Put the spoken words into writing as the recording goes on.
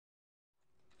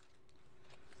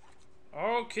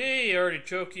Okay,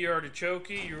 artichokey,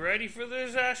 artichokey. You ready for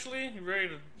this, Ashley? You ready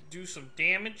to do some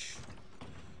damage?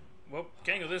 Well,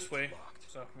 can't go this way,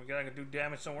 so we gotta do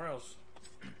damage somewhere else.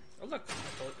 Oh look,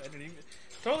 I didn't even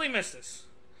totally missed this.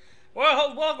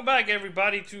 Well, welcome back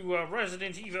everybody to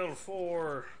Resident Evil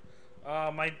 4.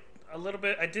 I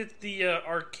did the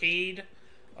arcade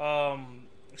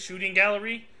shooting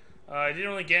gallery. I didn't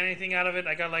really get anything out of it.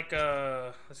 I got like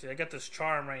let's see, I got this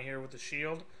charm right here with the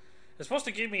shield. It's supposed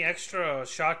to give me extra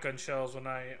shotgun shells when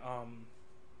I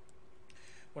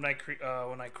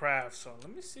craft. So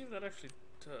let me see if that actually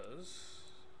does.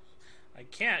 I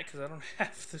can't because I don't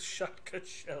have the shotgun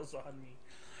shells on me.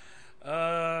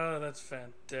 That's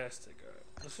fantastic. Alright,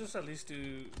 let's just at least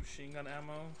do machine gun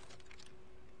ammo.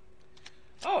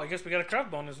 Oh, I guess we got a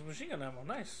craft bonus with machine gun ammo.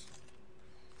 Nice.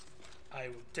 I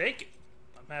will take it.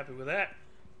 I'm happy with that.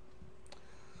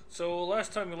 So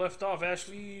last time we left off,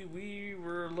 Ashley, we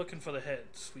were looking for the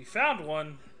heads. We found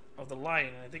one of the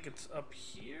lion, and I think it's up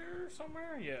here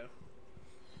somewhere. Yeah.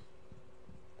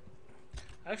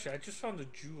 Actually, I just found the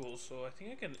jewel, so I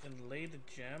think I can inlay the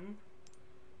gem.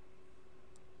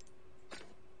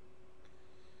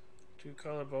 2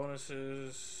 color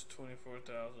bonuses,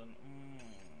 24,000.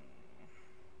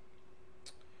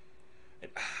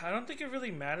 I don't think it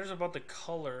really matters about the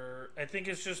color. I think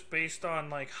it's just based on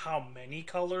like how many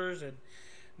colors and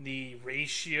the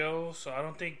ratio. So I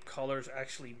don't think colors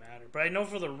actually matter. But I know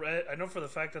for the red, I know for the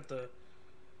fact that the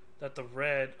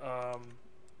red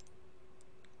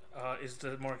is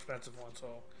the more expensive one.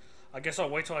 So I guess I'll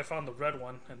wait till I found the red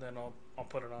one and then I'll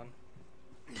put it on.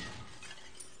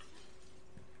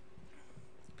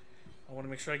 I want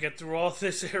to make sure I get through all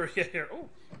this area here. Oh.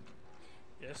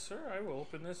 Yes, sir. I will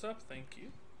open this up. Thank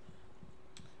you.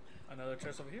 Another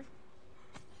chest over here.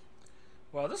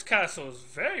 Wow, this castle is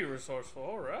very resourceful.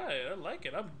 Alright, I like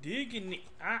it. I'm digging it.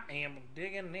 I am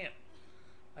digging it.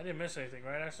 I didn't miss anything,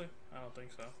 right, Ashley? I don't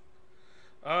think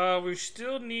so. We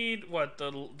still need, what,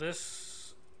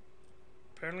 this...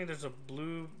 Apparently there's a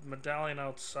blue medallion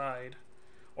outside.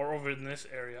 Or over in this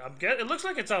area. It looks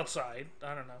like it's outside.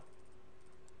 I don't know.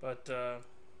 But,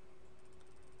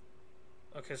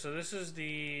 okay, so this is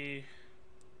the...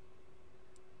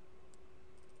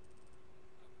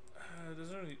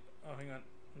 doesn't really... Oh, hang on.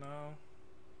 No.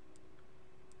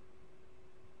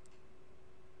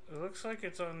 It looks like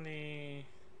it's on the...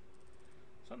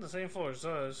 It's on the same floor as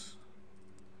us.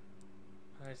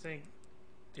 I think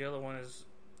the other one is...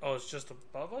 Oh, it's just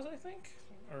above us, I think?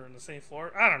 Or in the same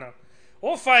floor? I don't know.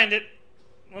 We'll find it.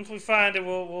 Once we find it,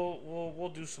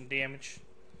 we'll do some damage.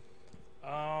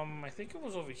 I think it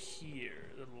was over here,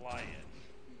 the lion.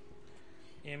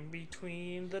 In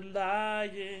between the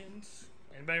lions.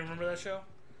 Anybody remember that show?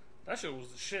 That show was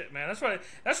the shit, man. That's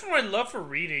when my love for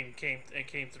reading came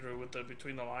through with the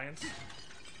Between the Lions.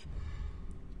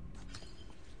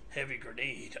 Heavy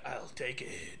grenade, I'll take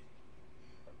it.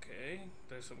 Okay,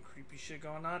 there's some creepy shit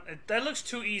going on. That looks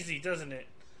too easy, doesn't it?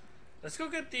 Let's go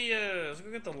get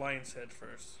the lion's head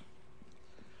first.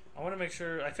 I want to make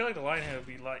sure. I feel like the lion head would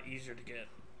be a lot easier to get.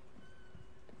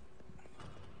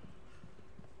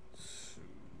 So,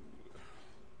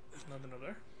 there's nothing over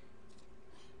there.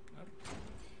 Nope.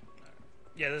 Right.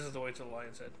 Yeah, this is the way to the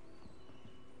lion's head.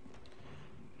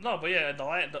 No, but yeah,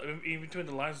 In Between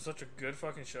the Lions is such a good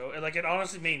fucking show. And like, it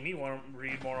honestly made me want to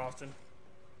read more often.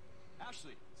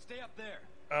 Ashley, stay up there.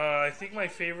 I think my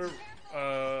favorite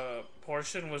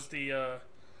portion was the.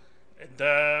 And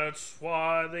that's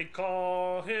why they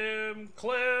call him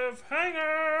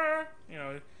Cliffhanger. You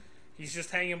know, he's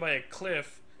just hanging by a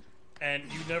cliff, and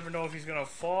you never know if he's gonna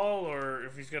fall or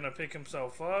if he's gonna pick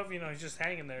himself up. You know, he's just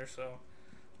hanging there. So,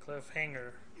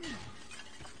 Cliffhanger.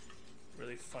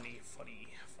 Really funny.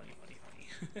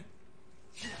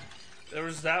 There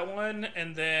was that one,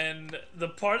 and then the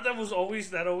part that always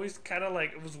kind of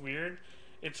like, it was weird.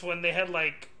 It's when they had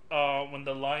like when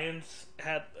the lions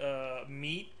had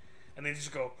meat. And they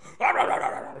just go, you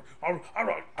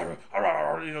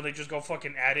know, they just go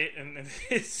fucking at it, and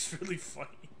it's really funny.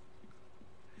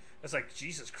 It's like,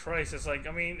 Jesus Christ. It's like,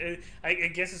 I mean, I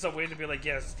guess it's a way to be like,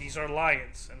 yes, these are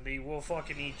lions, and they will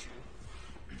fucking eat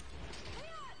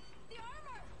you.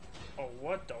 Oh,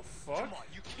 what the fuck? Come on,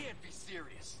 you can't be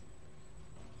serious.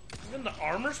 Even the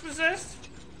armor's possessed?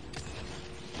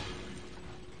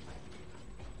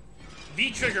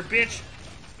 V-trigger, bitch!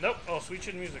 Nope. Oh, sweet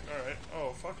chin music. Alright.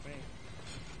 Oh, fuck me.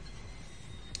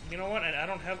 You know what? I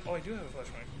don't have... Oh, I do have a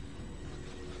flashlight.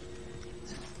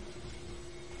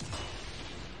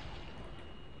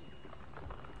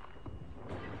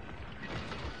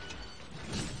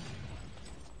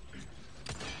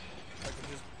 I can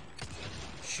just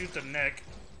shoot the neck.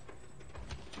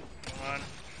 Come on.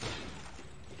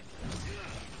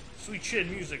 Sweet shit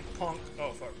music, punk.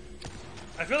 Oh, fuck.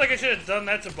 I feel like I should have done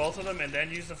that to both of them and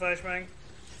then used the flashbang.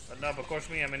 But no, of course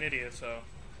me, I'm an idiot, so...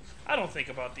 I don't think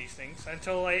about these things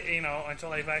until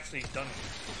until I've actually done it.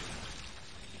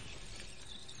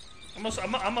 I'm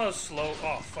a slow...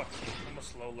 Oh, fuck. I'm a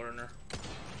slow learner.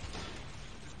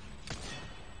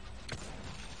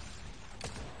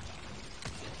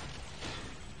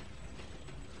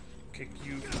 Kick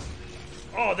you.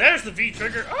 Oh, there's the V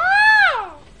trigger.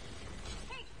 Oh!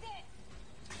 Hey, sit.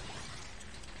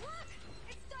 Look,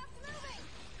 it stopped moving.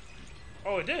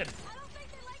 Oh, it did. I don't think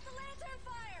they like the lantern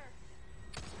fire.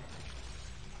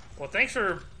 Well, thanks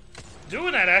for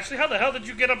doing that, Ashley. How the hell did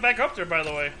you get up back up there, by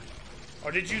the way?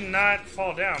 Or did you not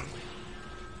fall down?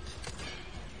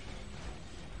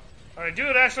 Alright, do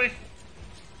it, Ashley.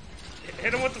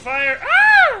 Hit him with the fire.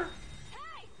 Ah!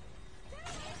 Hey, get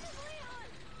away from Leon.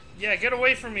 Yeah, get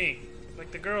away from me.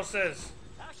 Like the girl says.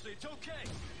 Ashley, it's okay.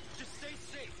 Just stay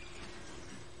safe.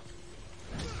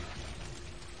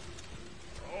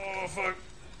 Oh, fuck.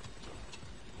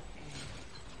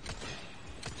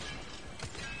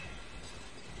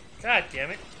 God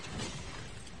damn it.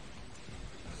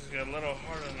 This is a little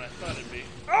harder than I thought it'd be.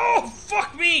 Oh,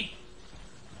 fuck me!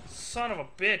 Son of a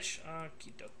bitch.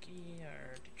 Okie dokie,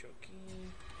 artichoke.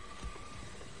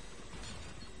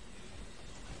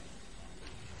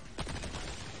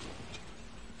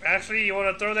 Ashley, you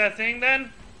want to throw that thing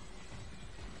then?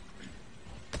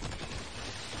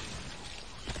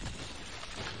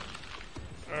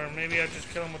 Or maybe I'll just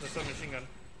kill him with the submachine gun.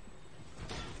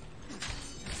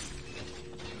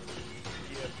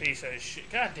 Yeah, piece of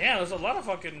shit. God damn, there's a lot of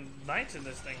fucking knights in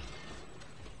this thing.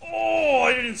 Oh,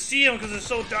 I didn't see him because it's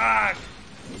so dark.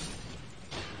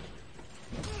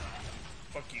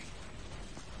 Fuck you.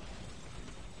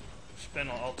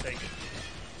 Spinel, I'll take it.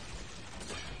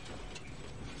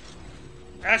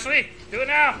 Ashley, do it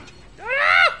now! Do it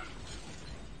now!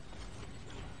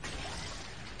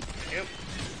 Yep.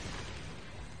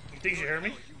 You think you heard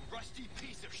me? Oh, you rusty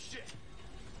piece of shit.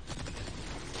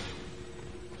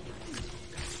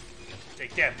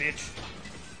 Take that, bitch.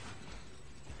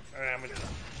 Alright, I'm gonna...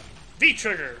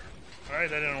 V-trigger! Alright,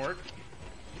 that didn't work.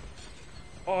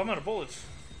 Oh, I'm out of bullets.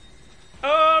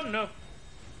 Oh, no.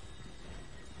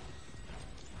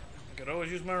 I could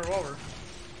always use my revolver.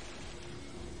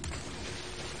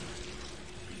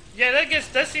 Yeah,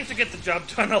 that seems to get the job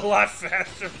done a lot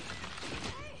faster. Hey,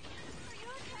 are you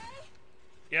okay?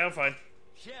 Yeah, I'm fine.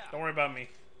 Yeah. Don't worry about me.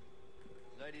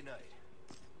 Nighty night.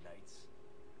 Nights.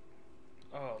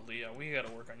 Oh, Leo, we gotta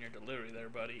work on your delivery there,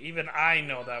 buddy. Even I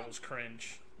know that was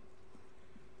cringe.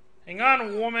 Hang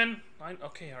on, woman.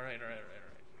 Okay, alright.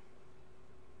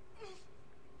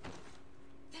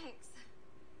 Thanks.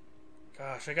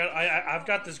 Gosh, I've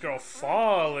got this girl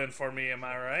falling for me, am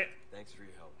I right? Thanks for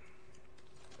your help.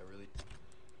 I really...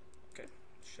 Okay,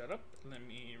 shut up. Let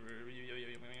me...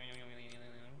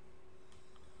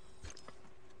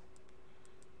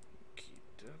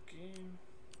 Okey-dokey.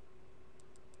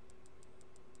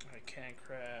 I can't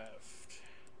craft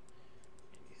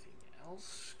anything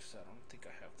else, because I don't think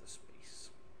I have the space.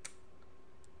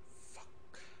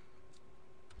 Fuck.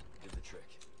 Did the trick.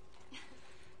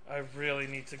 I really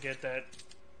need to get that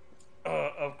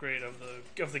upgrade of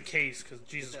the case, because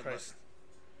Jesus that Christ.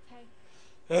 Hey.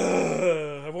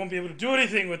 I won't be able to do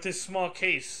anything with this small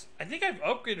case. I think I've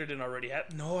upgraded it already.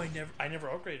 No, I never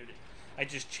upgraded it. I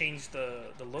just changed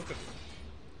the look of it.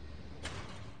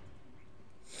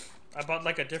 I bought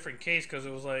like a different case because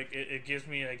it was like it gives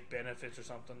me like benefits or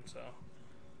something. So,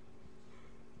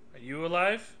 are you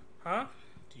alive? Huh?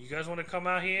 Do you guys want to come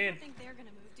out I here don't and think they're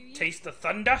gonna move, do you? taste the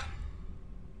thunder?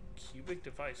 Cubic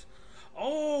device.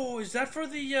 Oh, is that for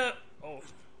the oh.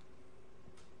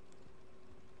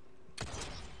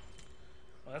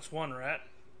 Well, that's one rat.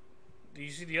 Do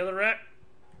you see the other rat?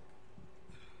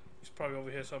 He's probably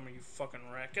over here somewhere, you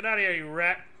fucking rat. Get out of here, you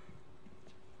rat!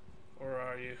 Where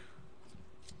are you?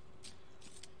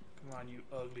 Come on, you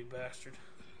ugly bastard.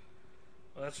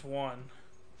 Well, that's one.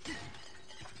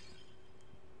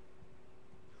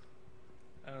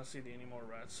 I don't see any more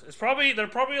rats. They're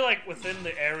probably like within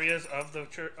the areas of the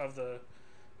of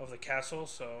the castle,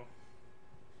 so.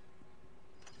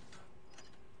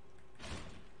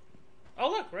 Oh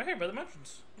look, right here by the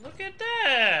mountains. Look at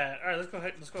that! Alright, let's go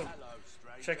ahead, let's go Hello,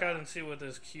 stranger. check out and see what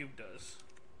this cube does.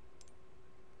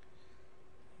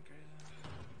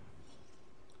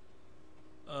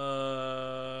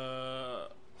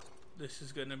 This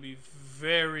is gonna be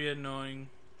very annoying.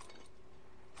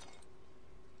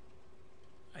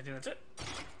 I think that's it.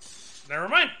 Never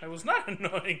mind, it was not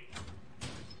annoying.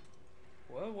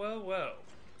 Well.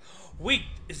 Wait,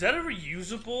 is that a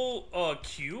reusable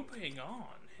cube? Hang on.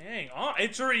 Hang on.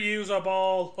 It's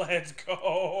reusable. Let's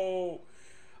go.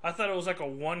 I thought it was like a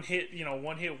one hit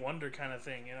wonder kind of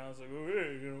thing. I was like, oh,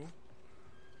 hey,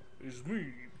 it's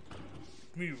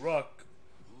me, Rock.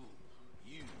 Ooh,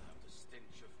 you have the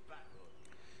stench of battle.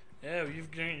 Yeah, you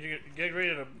get ready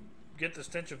to get the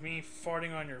stench of me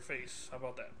farting on your face. How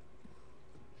about that?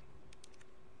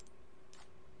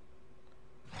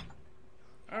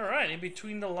 Alright, in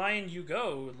between the lion you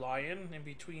go, lion. In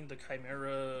between the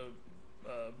chimera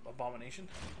abomination.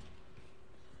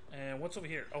 And what's over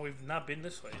here? Oh, we've not been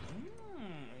this way.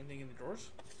 Anything in the drawers?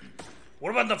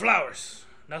 What about the flowers?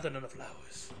 Nothing in the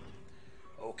flowers.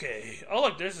 Okay. Oh,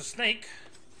 look, there's a snake.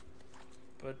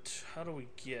 But how do we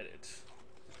get it?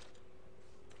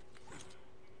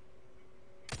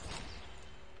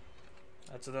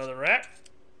 That's another rat.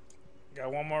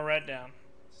 Got one more rat down.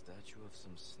 Statue of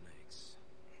some snakes.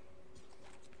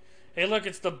 Hey, look,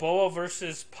 it's the Boa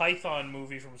versus Python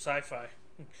movie from Sci-Fi.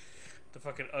 The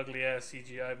fucking ugly ass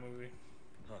CGI movie.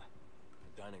 Huh.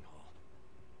 Dining hall.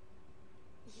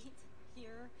 Eat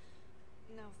here?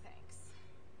 No thanks.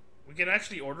 We can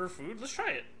actually order food. Let's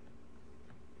try it.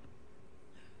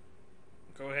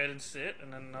 Go ahead and sit,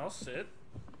 and then I'll sit.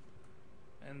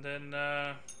 And then,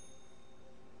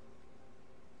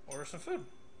 order some food.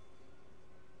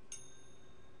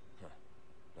 Huh.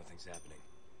 Nothing's happening.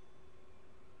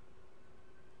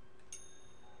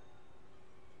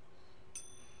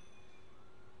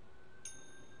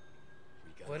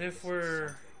 We gotta What if listen to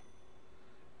we're...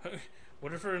 something.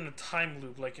 What if we're in a time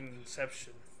loop like in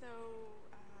Inception? So,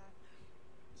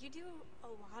 you do a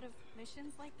lot of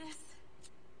missions like this?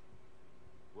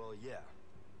 Well, yeah.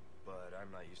 But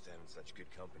I'm not used to having such good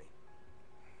company.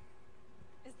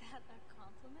 Is that a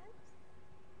compliment?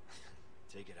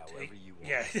 Take it however you want.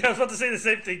 Yeah, I was about to say the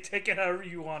same thing. Take it however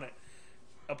you want it.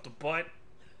 Up the butt,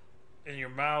 in your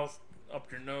mouth, up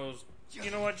your nose.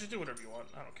 You know what? Just do whatever you want.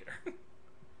 I don't care.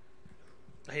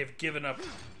 I have given up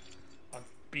on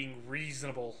being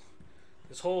reasonable.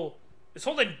 This whole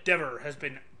endeavor has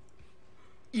been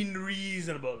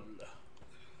unreasonable.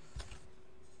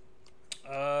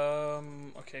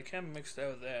 Okay, I can't mix that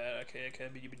with that. Okay, I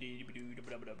can't be.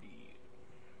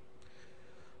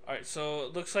 Alright, so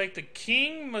it looks like the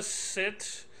king must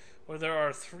sit where there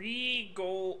are two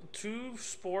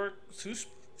forks,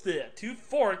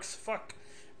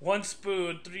 one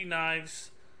spoon, 3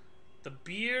 knives, the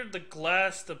beer, the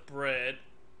glass, the bread,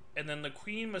 and then the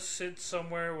queen must sit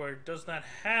somewhere where it does not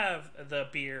have the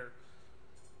beer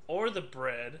or the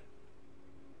bread.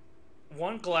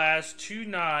 1 glass, 2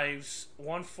 knives,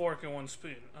 1 fork, and 1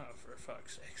 spoon. Oh, for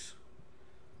fuck's sakes.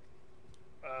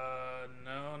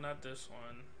 No, not this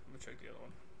one. Let me check the other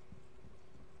one.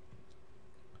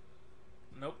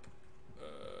 Nope.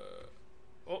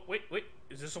 Oh, wait.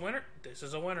 Is this a winner? This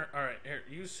is a winner. Alright, here,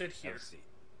 you sit here. Have a seat.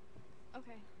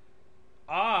 Okay.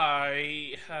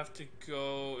 I have to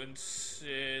go and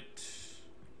sit...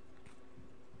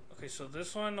 Okay, so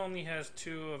this one only has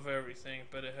 2 of everything,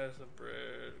 but it has the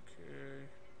bread. Okay.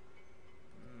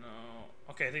 No.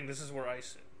 Okay, I think this is where I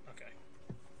sit. Okay.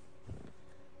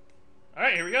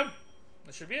 Alright, here we go.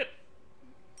 That should be it.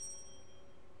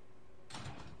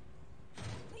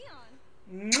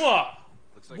 Leon! Mwah!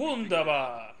 Looks like we figured it out.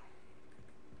 Wunderbar!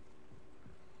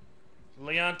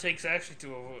 Leon takes actually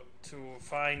to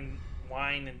fine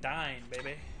wine and dine,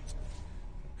 baby.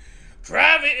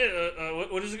 Drive in,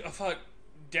 what is it? Oh, fuck.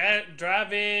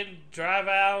 Drive in, drive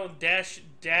out, dash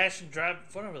and drive.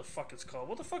 Whatever the fuck it's called.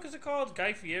 What the fuck is it called?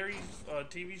 Guy Fieri's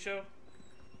TV show.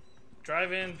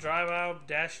 Drive in, drive out,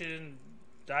 dash in,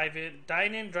 dive in,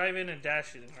 dine in, drive in, and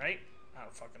dash in. Right? I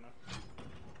don't fucking know.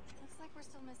 Looks like we're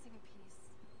still missing a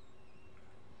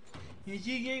piece.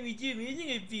 Missing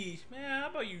a piece. Man, how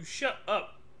about you shut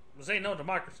up? This ain't no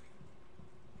democracy.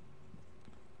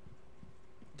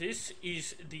 This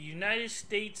is the United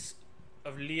States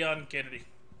of Leon Kennedy.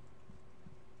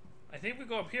 I think we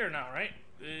go up here now, right?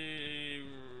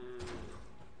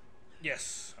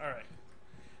 Yes. All right.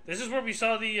 This is where we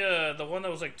saw the one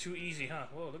that was like too easy, huh?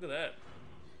 Whoa, look at that.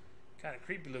 Kind of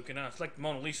creepy looking, huh? It's like the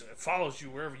Mona Lisa. It follows you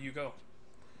wherever you go.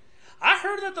 I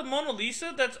heard that the Mona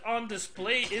Lisa that's on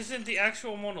display isn't the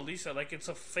actual Mona Lisa. Like, it's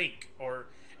a fake, or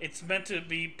it's meant to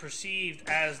be perceived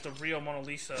as the real Mona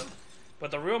Lisa. But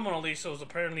the real Mona Lisa was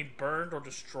apparently burned or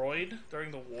destroyed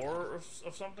during the war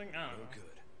of something. I don't know. Oh, good.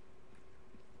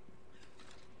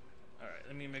 Alright,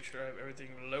 let me make sure I have everything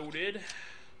loaded.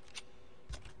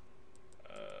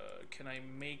 Can I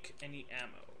make any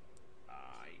ammo?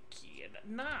 I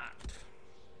cannot.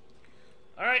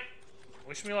 Alright,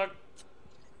 wish me luck.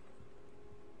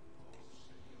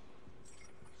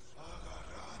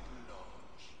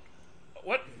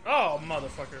 What? Oh,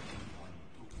 motherfucker.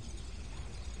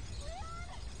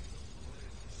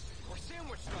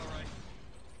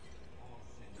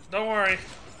 Don't worry.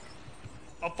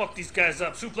 I'll fuck these guys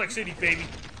up. Suplex City, baby.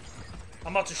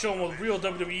 I'm about to show them what real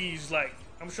WWE is like.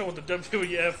 I'm showing the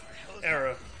WWF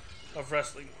era of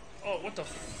wrestling. Oh, what the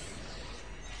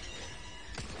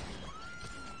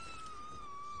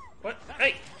What?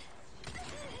 Hey! Hey,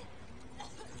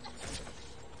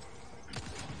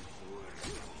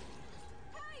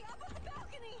 up on the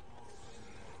balcony!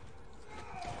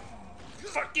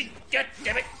 Fucking god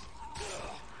damn it!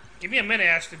 Give me a minute,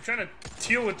 Ashley. I'm trying to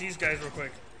deal with these guys real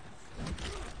quick.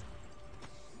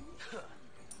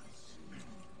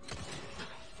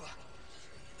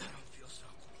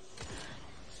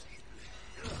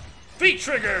 Beat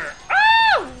trigger!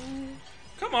 Oh!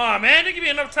 Come on, man. Didn't give me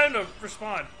enough time to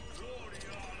respond.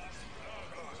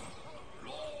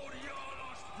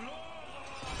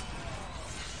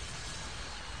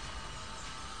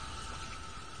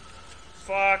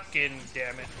 Fucking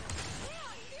damn it.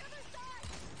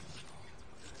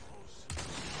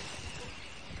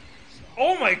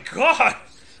 Oh my god!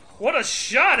 What a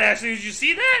shot, Ashley. Did you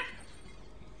see that?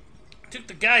 Took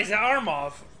the guy's arm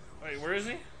off. Wait, where is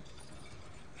he?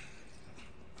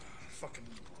 Fucking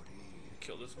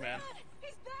kill this man.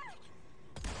 He's back!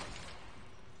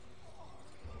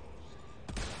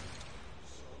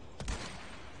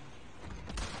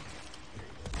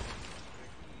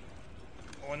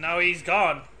 Oh, now he's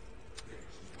gone.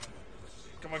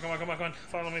 Come on, come on, come on, come on.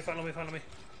 Follow me, follow me, follow me.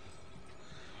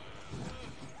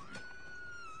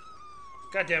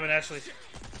 God damn it, Ashley.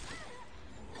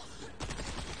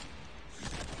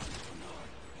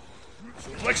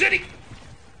 Suplex City!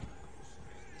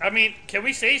 I mean, can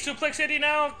we say Suplex City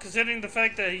now, considering the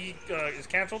fact that he is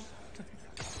canceled?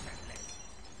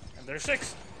 And there's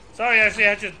 6. Sorry, Ashley,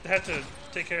 I had to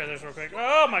take care of this real quick.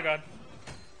 Oh my god.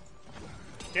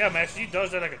 Damn, Ashley, he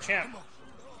does that like a champ.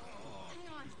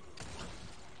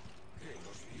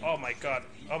 Oh my god.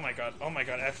 Oh my god. Oh my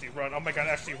god, Ashley, run. Oh my god,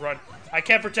 Ashley, run. I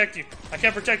can't protect you. I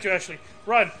can't protect you, Ashley.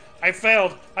 Run. I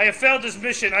failed. I have failed this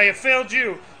mission. I have failed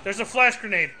you. There's a flash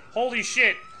grenade. Holy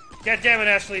shit. God damn it,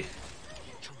 Ashley.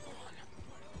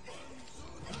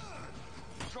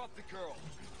 Drop the girl.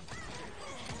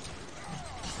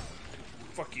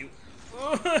 Fuck you.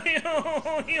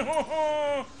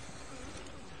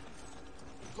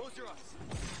 Close your eyes.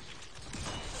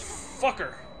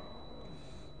 Fucker.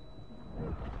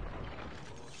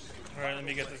 Alright, let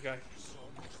me get this guy.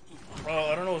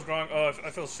 Oh, I don't know what's wrong. Oh, I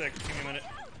feel sick. Give me a minute.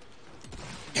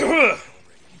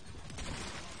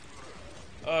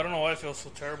 Oh, I don't know why I feel so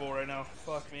terrible right now.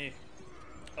 Fuck me.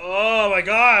 Oh my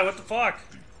god, what the fuck?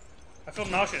 I feel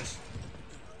nauseous.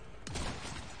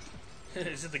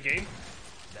 Is it the game?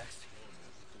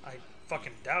 I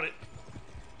fucking doubt it.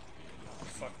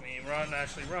 Fuck me. Run,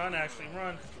 Ashley, run, Ashley,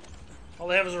 run. All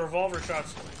they have is revolver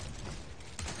shots.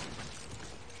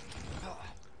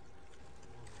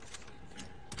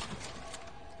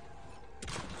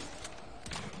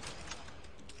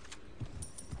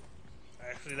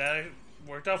 Actually, that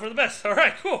worked out for the best.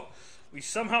 Alright, cool. We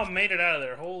somehow made it out of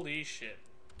there. Holy shit.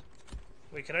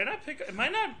 Wait, can I not pick... Am I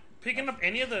not picking up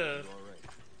any of the...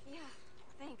 Yeah,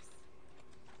 thanks.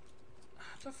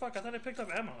 What the fuck? I thought I picked up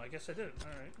ammo. I guess I did.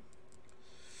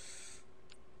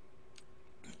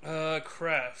 Alright.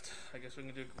 Craft. I guess we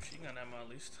can do machine gun ammo at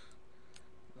least.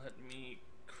 Let me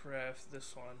craft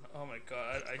this one. Oh my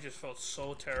god. I just felt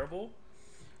so terrible.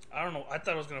 I don't know. I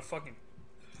thought I was gonna fucking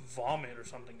vomit or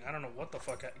something. I don't know what the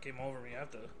fuck came over me. I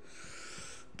have to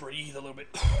breathe a little bit.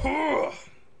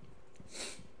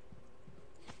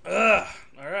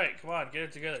 Alright, come on, get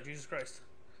it together. Jesus Christ.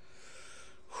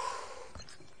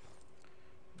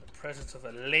 The presence of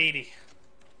a lady.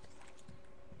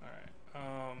 Alright,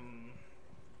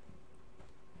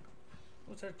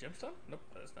 what's that, gemstone? Nope,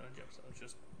 that's not a gemstone.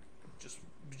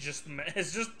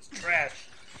 It's just trash.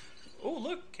 Oh,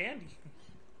 look, candy.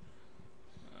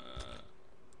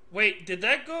 Wait, did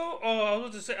that go? Oh, I was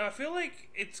about to say, I feel like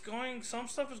it's going, some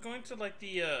stuff is going to like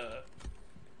the,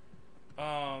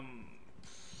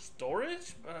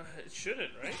 storage? It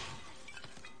shouldn't, right?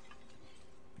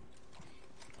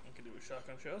 I can do a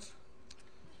shotgun shells.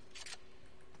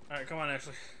 Alright, come on,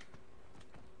 Ashley.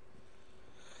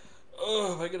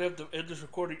 Oh, am I gonna have to end this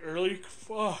recording early?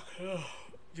 Fuck. Ugh.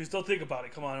 Just don't think about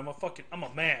it. Come on, I'm a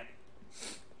man.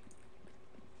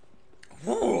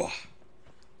 Woo!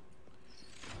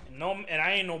 And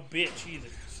I ain't no bitch either,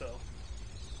 so.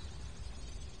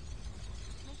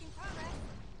 Making progress.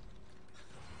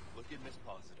 Look at Miss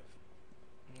Positive.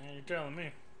 Yeah, you're telling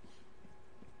me.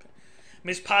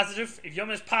 Miss Positive, if you're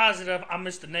Miss Positive, I'm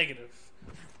Mr. Negative.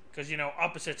 Because, you know,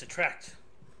 opposites attract.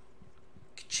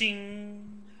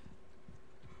 Ka-ching!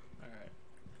 Alright.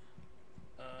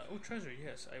 Oh, treasure,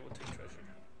 yes, I will take treasure.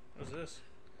 What's this?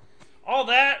 All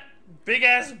that big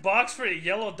ass box for a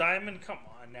yellow diamond. Come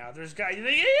on now. There's guys.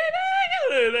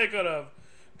 They could have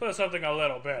put something a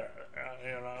little better.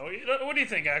 You know. What do you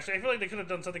think? Actually, I feel like they could have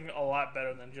done something a lot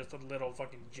better than just a little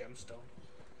fucking gemstone.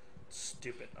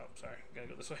 Stupid. Oh, sorry. Gotta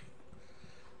go this way.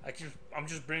 I'm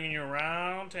just bringing you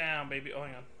around town, baby. Oh,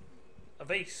 hang on. A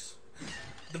vase.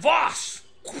 The Voss!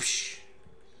 Whoosh!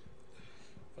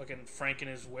 Fucking Frank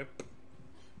and his whip.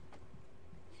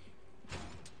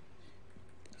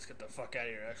 Let's get the fuck out of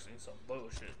here, actually. Some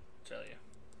bullshit, tell you.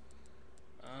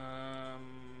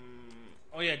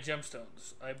 Oh yeah,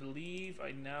 gemstones. I believe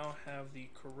I now have the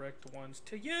correct ones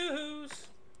to use.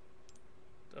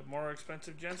 The more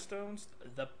expensive gemstones,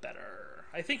 the better.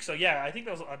 I think so. Yeah, I think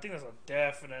that's a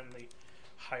definitely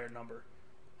higher number.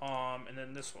 And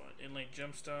then this one, inlaid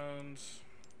gemstones.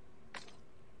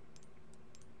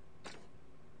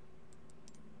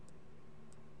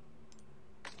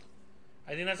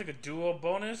 I think that's like a dual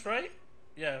bonus, right?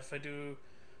 Yeah, if I do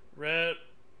red,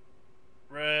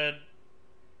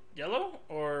 yellow,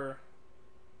 or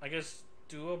I guess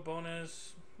dual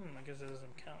bonus. I guess it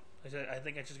doesn't count. I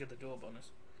think I just get the dual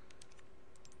bonus.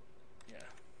 Yeah.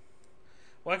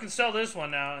 Well, I can sell this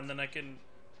one now, and then I can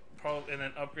probably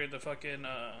upgrade the fucking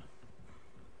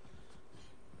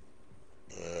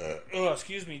oh,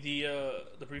 excuse me,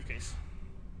 the briefcase.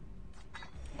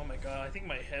 Oh my god, I think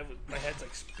my head's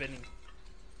like spinning.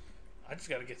 I just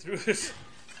gotta get through this.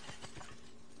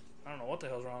 I don't know what the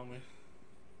hell's wrong with me.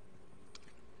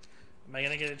 Am I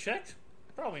gonna get it checked?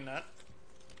 Probably not.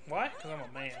 Why? Because I'm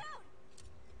a man.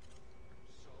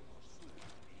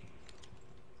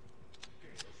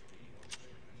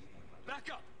 Back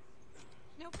up!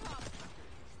 No problem.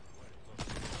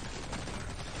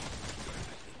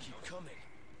 Keep coming.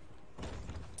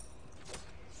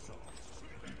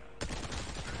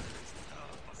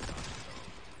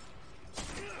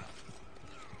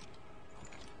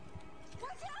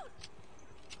 Watch out!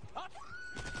 Up!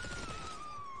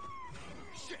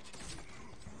 Shit!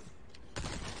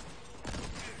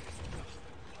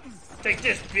 Take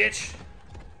this, bitch!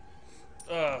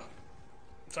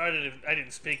 Sorry I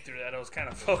didn't speak through that. I was kind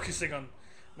of focusing on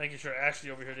making sure Ashley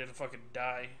over here didn't fucking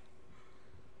die.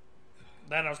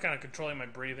 Then I was kind of controlling my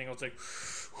breathing. I was like,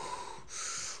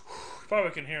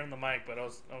 probably can hear in the mic, but I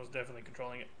was definitely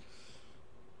controlling it.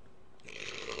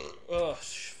 Ugh,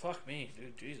 fuck me,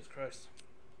 dude. Jesus Christ.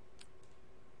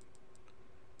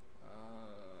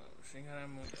 Machine gun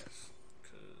ammo, yes,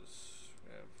 because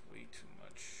we have way too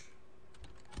much.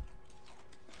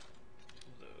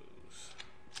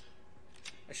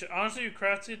 I should honestly have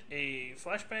crafted a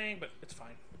flashbang, but it's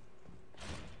fine.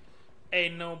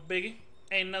 Ain't no biggie.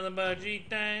 Ain't nothing but a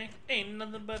G-Thang. Ain't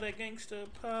nothing but a gangster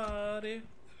party.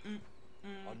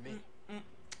 On me.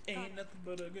 Ain't nothing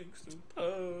but a gangster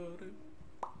party.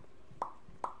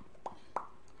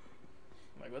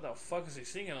 I'm like, what the fuck is he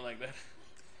singing like that?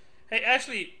 Hey,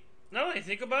 actually, now that I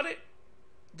think about it,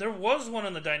 there was one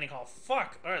in the dining hall.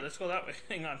 Fuck. Alright, let's go that way.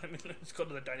 Hang on. Let's go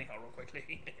to the dining hall real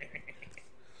quickly.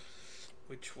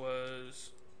 Which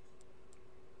was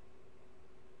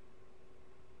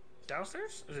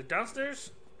downstairs? Is it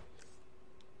downstairs?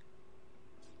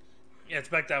 Yeah, it's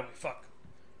back that way. Fuck.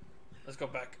 Let's go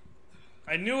back.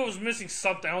 I knew it was missing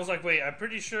something. I was like, wait, I'm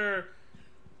pretty sure.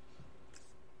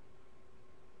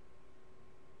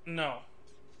 No.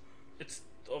 It's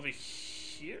over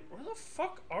here? Where the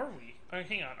fuck are we? Alright,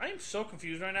 hang on. I am so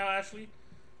confused right now, Ashley.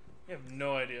 I have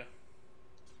no idea.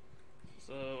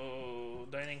 So,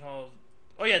 dining hall.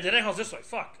 Oh yeah, the dining hall's this way.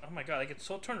 Fuck. Oh my god, I get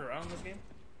so turned around in this game.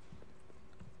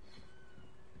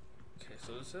 Okay,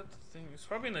 so is that the thing? It's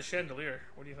probably in the chandelier.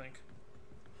 What do you think?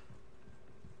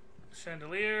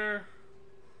 Chandelier.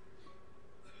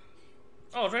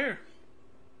 Oh, it's right here.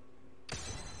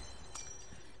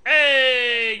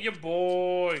 Hey, your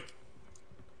boy.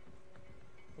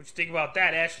 What you think about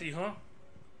that, Ashley, huh?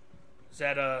 Is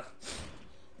that,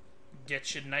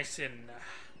 get you nice and,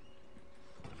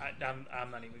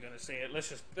 I'm not even gonna say it. Let's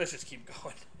just keep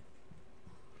going.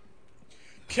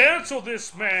 Cancel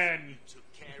this, man! Took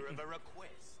care of a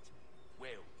request.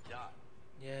 Well done.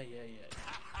 Yeah.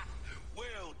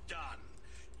 Well done.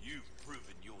 You've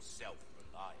proven yourself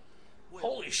reliable. Well,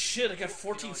 Holy shit! I got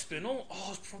 14 spinel.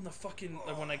 Oh, it's from the fucking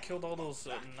when I killed all those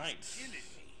knights. killing me.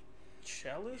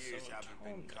 Chalice Years or haven't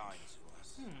been tone? kind to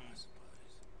us, I suppose.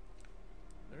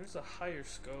 There's a higher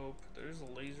scope. There's a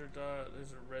laser dot.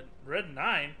 There's a red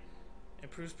 9.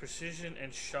 Improves precision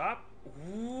and shot.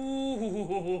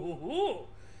 Ooh,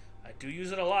 I do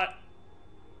use it a lot.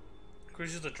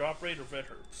 Increases the drop rate of red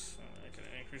herbs. I can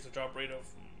increase the drop rate of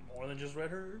more than just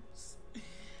red herbs.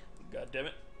 God damn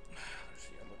it. There's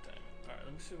yellow diamond. Alright,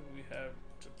 let me see what we have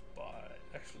to buy?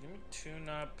 Actually, let me tune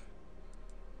up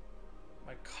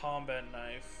my combat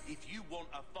knife. If you want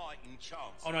a fighting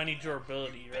chance, Oh no, I need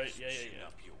durability, you right? best Yeah. tune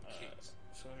up your kit.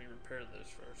 So let me repair this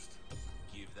first.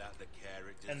 Give that the care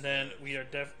it And then deserves. we are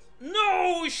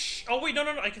No! Oh wait,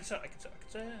 no. I can sell. A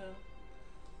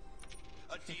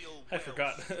deal I well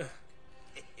forgot. struck.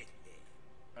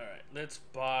 Alright, let's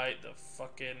buy the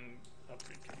fucking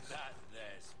upgrade case. That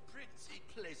there's pretty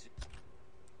pleasant.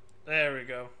 There we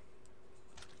go.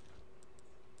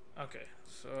 Okay,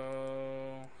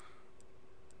 so...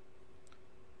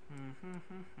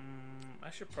 I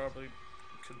should probably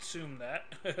consume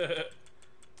that.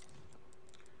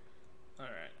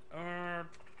 Alright,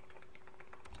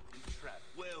 Trap,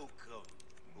 welcome.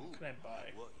 Ooh, can I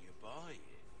buy? what you buying?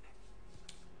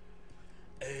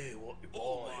 Hey, what you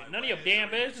All my None of your wares damn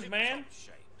are in business, man. tip-top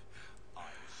shape, I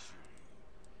assure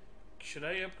you. Should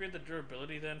I upgrade the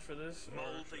durability then for this? Or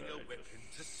Molding should a I weapon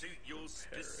just to suit your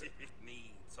repair it? specific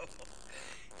needs. Oh, it's a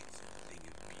thing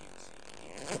of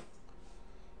beauty.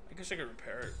 I guess I could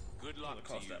repair it. Good luck Doesn't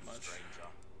to cost you, that much. stranger.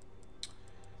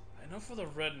 I know for the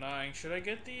Red 9, should I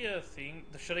get the thing?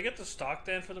 Should I get the stock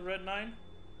then for the Red 9?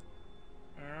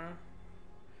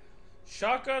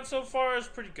 Shotgun so far is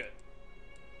pretty good.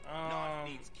 Knife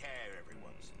needs care every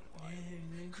once in a while.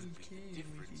 Could be the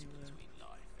difference between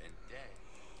life and death.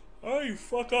 Oh, you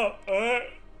fuck up.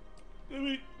 Alright. Let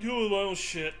me deal with my own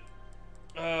shit.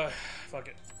 Fuck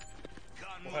it. Gun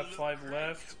We'll will have look 5 great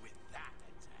left. with that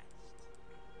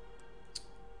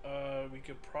attached. We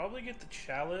could probably get the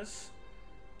chalice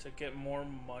to get more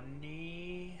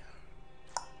money.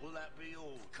 Will that be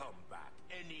all? Come back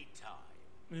anytime.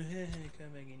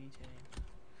 Come back anytime.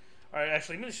 Alright,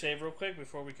 Ashley, I'm gonna save real quick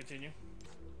before we continue.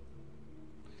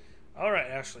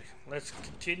 Alright, Ashley, let's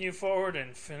continue forward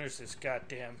and finish this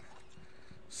goddamn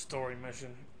story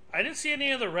mission. I didn't see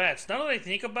any of the rats. Now that I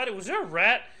think about it, was there a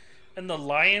rat in the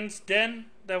lion's den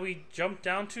that we jumped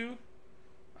down to?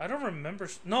 I don't remember.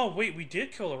 No, wait, we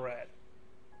did kill a rat.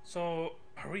 So,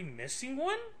 are we missing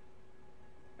one?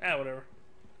 Whatever.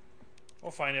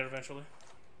 We'll find it eventually.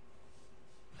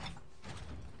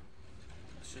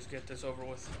 Let's just get this over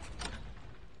with.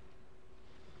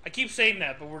 I keep saying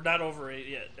that, but we're not over it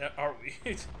yet, are we?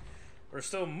 We're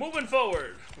still moving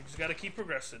forward. We just gotta keep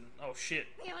progressing. Oh, shit.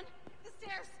 Leon, the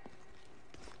stairs.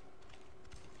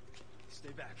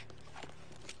 Stay back.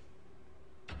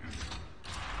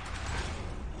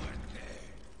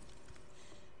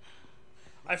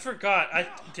 I forgot. I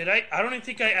don't even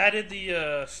think I added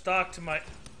the stock to my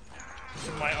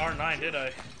R9, did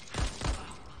I?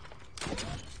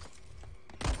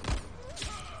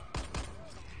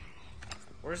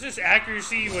 Where's this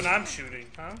accuracy when I'm shooting,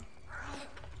 huh?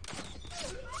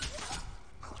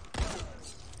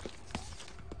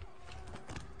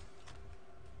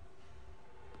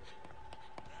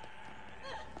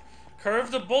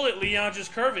 Curve the bullet, Leon.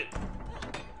 Just curve it.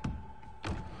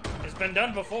 It's been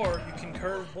done before. You can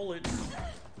curve bullets.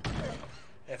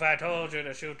 If I told you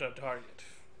to shoot a target.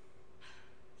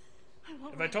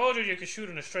 If I told you you could shoot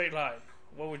in a straight line,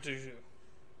 what would you do?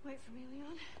 Wait for me,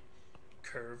 Leon.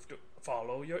 Curved.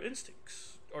 Follow your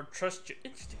instincts. Or trust your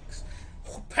instincts.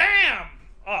 Bam!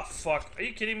 Oh, fuck. Are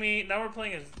you kidding me? Now we're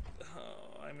playing as...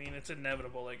 Oh, I mean, it's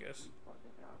inevitable, I guess.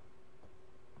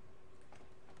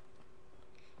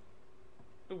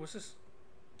 Ooh, what's this?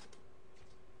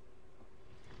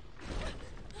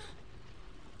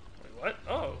 Wait, what?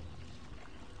 Oh.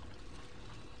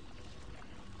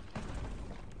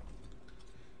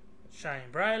 Shine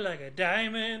bright like a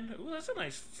diamond. Ooh, that's a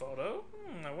nice photo.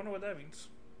 I wonder what that means.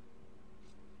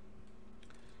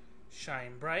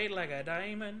 Shine bright like a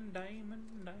diamond,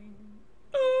 diamond, diamond.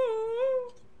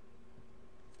 Ooh.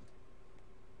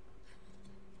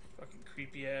 Fucking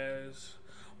creepy ass.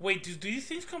 Wait, do these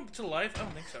things come to life? I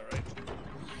don't think so, right?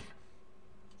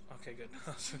 Okay, good.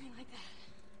 Something like that.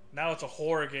 Now it's a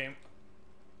horror game.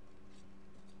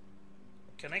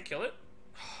 Can I kill it?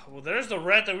 Well, there's the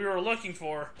rat that we were looking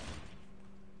for.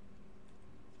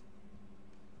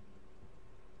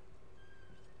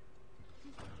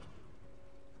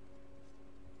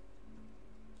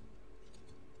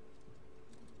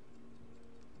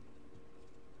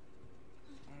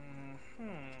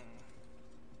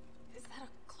 Is that a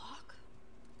clock?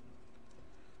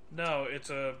 No,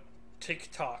 it's a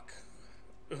TikTok.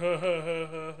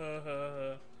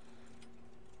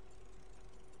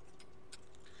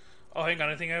 Oh, hang on.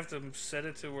 I think I have to set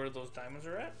it to where those diamonds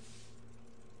are at.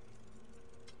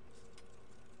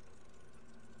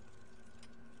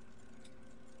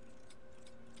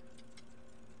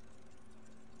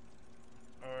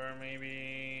 Or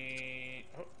maybe...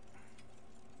 Oh.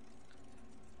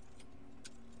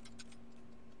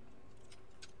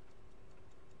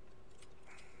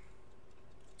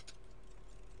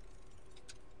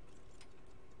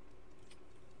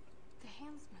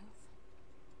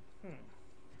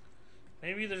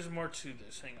 maybe there's more to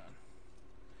this. Hang on.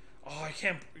 Oh, I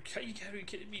can't. You gotta be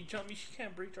kidding me, Jummy. She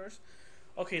can't break ours.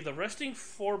 Okay, the resting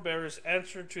forebears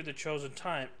answer to the chosen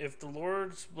time. If the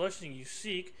Lord's blessing you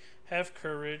seek, have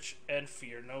courage and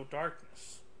fear no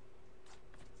darkness.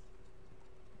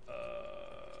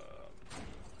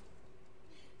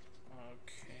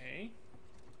 Okay.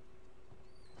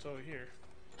 It's over here.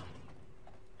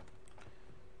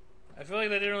 I feel like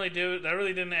they didn't really do it. That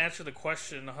really didn't answer the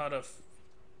question how to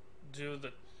do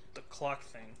the clock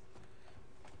thing.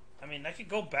 I mean, I could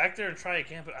go back there and try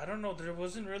again, but I don't know. There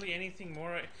wasn't really anything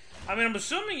more. I mean, I'm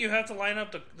assuming you have to line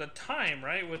up the time,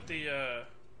 right? With the,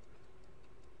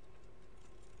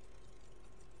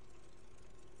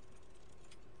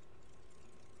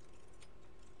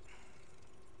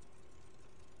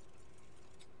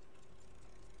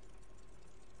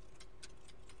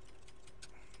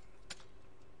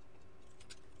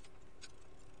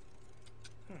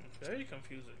 very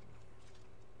confusing.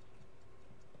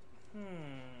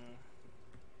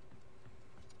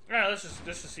 Alright, let's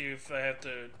just see if I have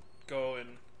to go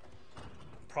and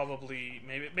probably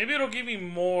maybe it'll give me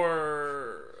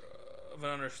more of an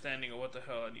understanding of what the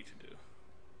hell I need to do.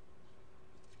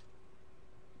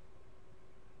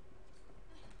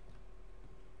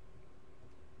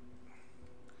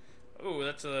 Oh,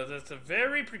 that's a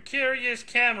very precarious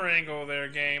camera angle there,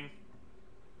 game.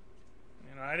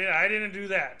 You know, I didn't do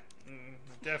that.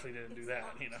 Definitely didn't do that,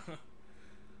 you know.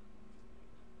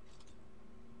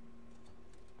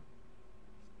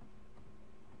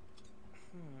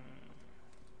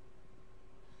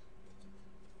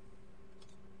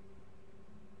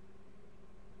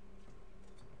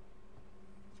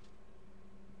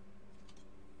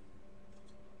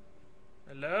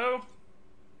 Hello?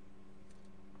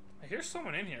 I hear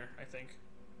someone in here, I think.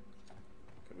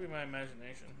 Could be my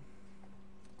imagination.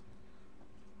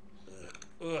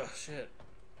 Ugh, shit.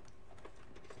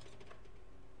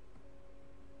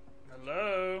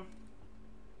 Hello?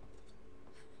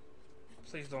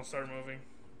 Please don't start moving.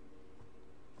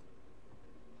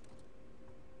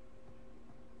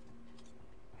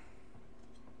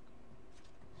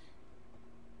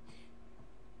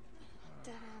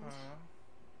 Dead end.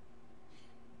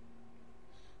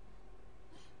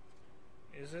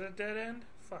 Is it a dead end?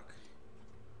 Fuck.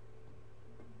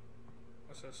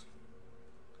 What's this?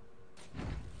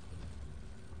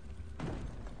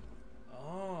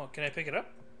 Oh, can I pick it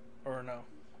up? Or no?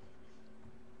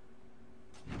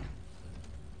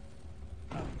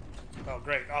 Oh,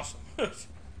 great. Awesome.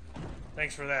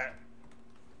 Thanks for that.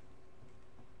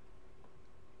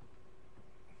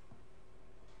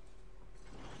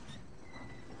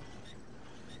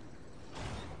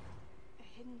 A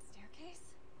hidden staircase?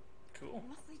 Cool. It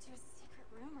must lead to a secret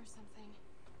room or something.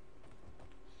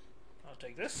 I'll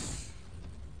take this.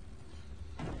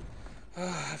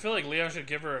 I feel like Leon should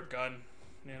give her a gun,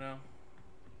 you know?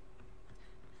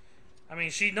 I mean,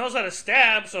 she knows how to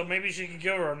stab, so maybe she can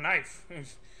give her a knife.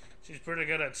 She's pretty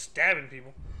good at stabbing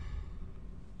people.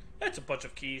 That's a bunch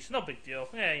of keys, no big deal.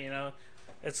 Yeah, you know,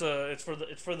 it's for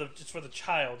the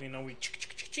child. You know, we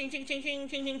ching ching ching ching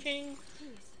ching ching ching,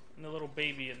 and the little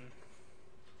baby and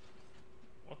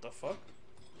what the fuck?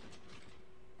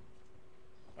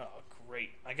 Oh,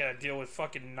 great! I gotta deal with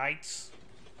fucking knights,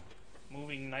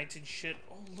 moving knights and shit.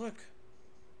 Oh look.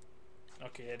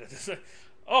 Okay,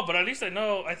 oh, but at least I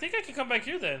know. I think I can come back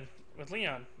here then with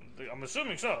Leon. I'm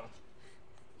assuming so.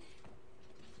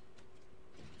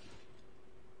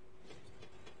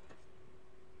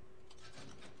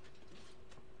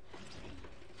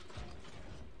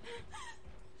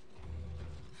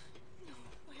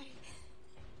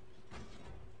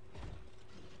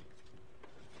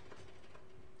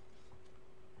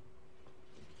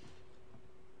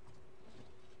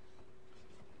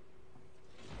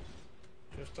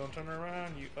 Just don't turn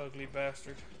around, you ugly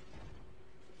bastard.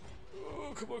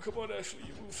 Oh, come on, Ashley,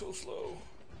 you move so slow.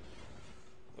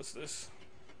 What's this?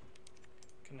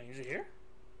 Can I use it here?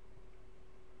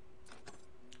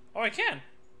 Oh, I can!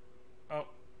 Oh,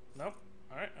 nope.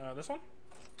 Alright, this one?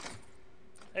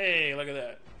 Hey, look at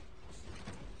that.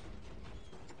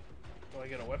 Do I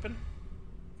get a weapon?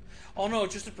 Oh no,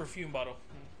 just a perfume bottle.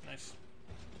 Nice.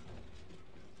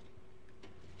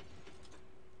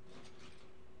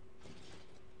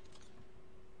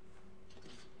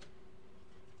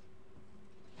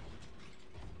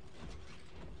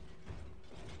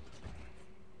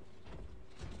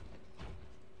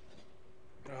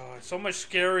 Oh, it's so much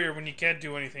scarier when you can't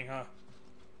do anything, huh?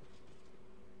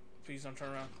 Please don't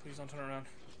turn around. Please don't turn around.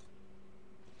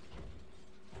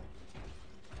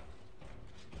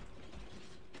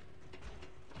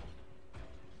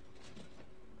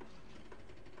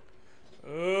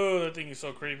 Oh, that thing is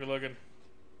so creepy looking.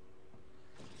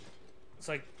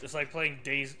 It's like playing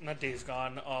not Days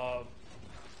Gone.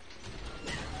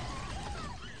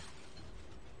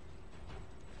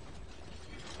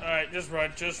 Alright, just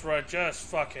run, just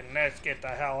fucking let's get the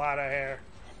hell out of here.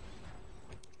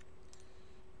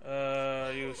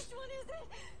 Use. Which one is it?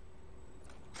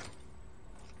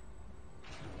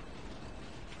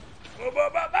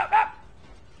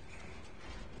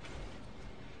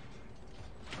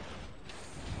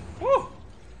 Woo!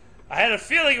 I had a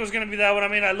feeling it was gonna be that one. I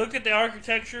mean, I looked at the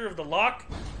architecture of the lock,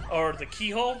 or the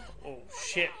keyhole. Oh,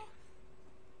 shit.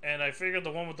 And I figured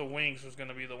the one with the wings was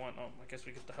gonna be the one. Oh, I guess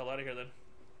we get the hell out of here then.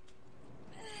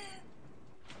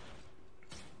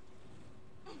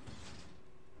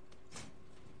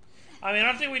 I mean, I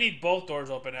don't think we need both doors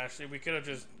open, actually. We could have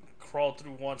just crawled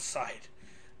through one side.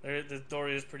 The door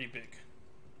is pretty big.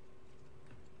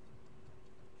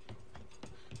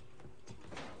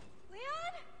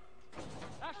 Leon?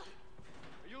 Ashley,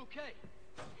 are you okay?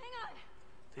 Hang on.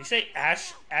 Did he say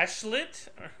Ashlit?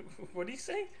 Or what did he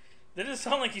say? Didn't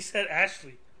sound like he said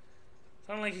Ashley.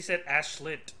 Sounded like he said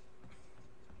Ashlit.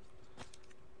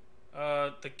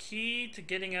 The key to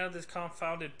getting out of this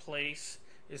confounded place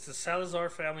is the Salazar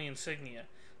family insignia.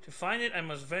 To find it, I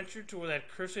must venture to where that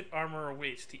cursed armor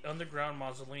awaits, the underground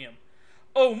mausoleum.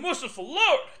 Oh, merciful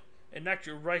Lord! Enact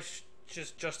your righteous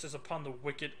justice upon the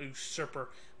wicked usurper,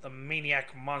 the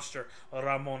maniac monster,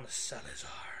 Ramon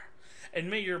Salazar. And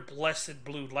may your blessed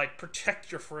blue light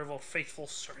protect your forever faithful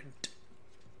servant.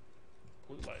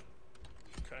 Blue light.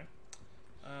 Okay.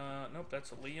 Nope,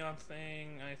 that's a Leon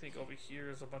thing. I think over here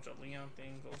is a bunch of Leon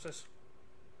things. What was this?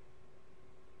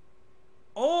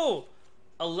 Oh!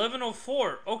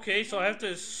 1104. Okay, so I have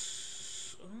to...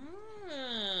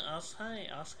 I'll say.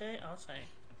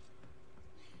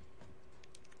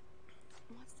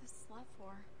 What's this slot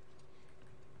for?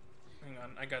 Hang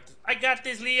on, I got this. I got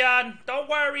this, Leon! Don't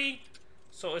worry!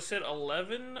 So it said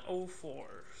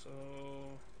 1104. So...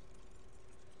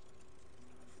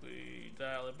 if we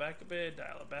dial it back a bit,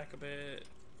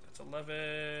 that's 11...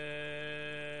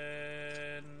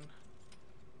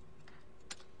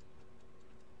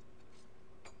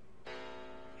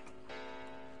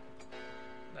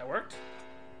 That worked?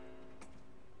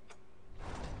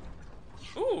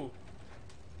 Ooh!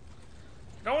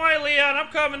 Don't worry, Leon,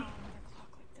 I'm coming!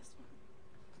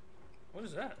 What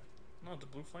is that? No, it's a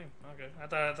blue flame. Okay, I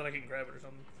thought I could grab it or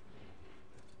something.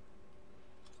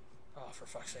 Oh, for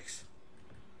fuck's sakes.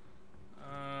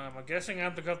 I'm guessing I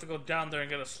have to go down there and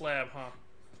get a slab, huh?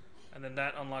 And then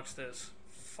that unlocks this.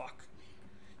 Fuck.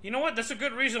 You know what? That's a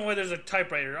good reason why there's a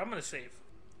typewriter. I'm gonna save.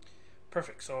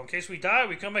 Perfect. So in case we die,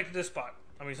 we come back to this spot.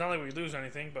 I mean, it's not like we lose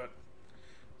anything, but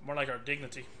more like our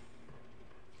dignity.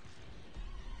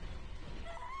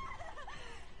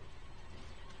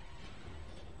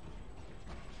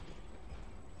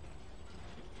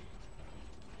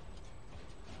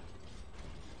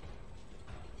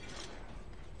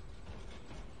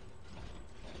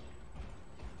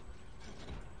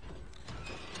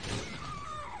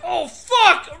 Oh,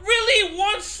 fuck! Really?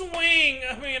 One swing?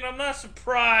 I mean, I'm not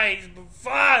surprised, but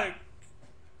fuck!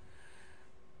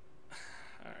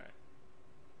 Alright.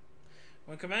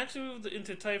 When command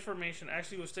into tight formation,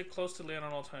 actually will stick close to Leon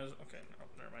on all times. Okay, no,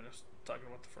 never mind. I was talking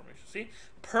about the formation. See?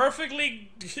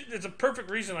 Perfectly... It's a perfect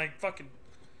reason I fucking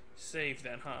saved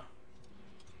then, huh?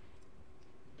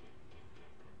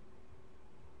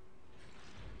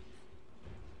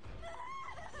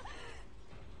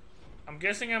 I'm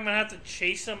guessing I'm gonna have to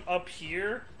chase him up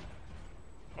here,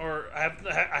 or I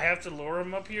have to lure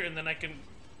him up here, and then I can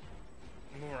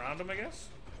move around him. I guess.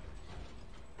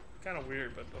 Kind of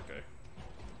weird, but okay.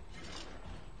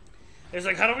 It's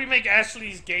like, how do we make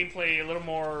Ashley's gameplay a little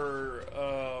more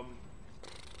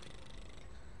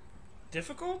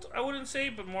difficult? I wouldn't say,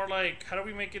 but more like, how do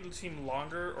we make it seem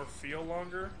longer or feel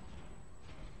longer?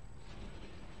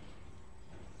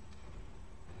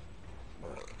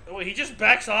 Oh, wait, he just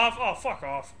backs off? Oh, fuck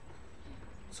off.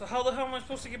 So how the hell am I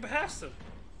supposed to get past him?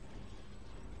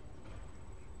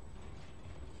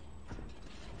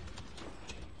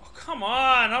 Oh, come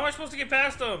on. How am I supposed to get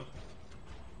past him?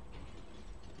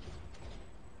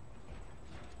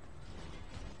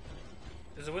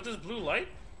 Is it with this blue light?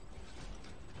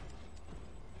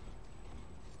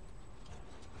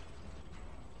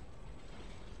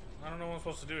 I don't know what I'm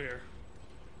supposed to do here.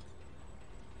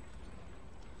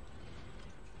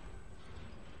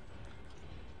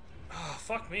 Oh,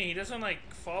 fuck me. He doesn't, like,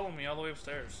 follow me all the way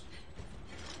upstairs.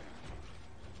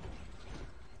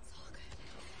 It's all good.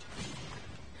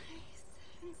 Nice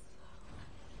and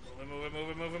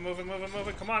slow. Move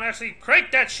it. Come on, Ashley.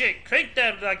 Crank that shit. Crank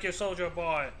that like your soldier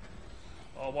boy.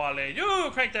 Oh, Wale, you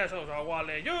crank that soldier. Oh,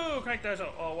 Wale, you crank that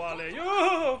soldier. Oh, Wale,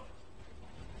 you.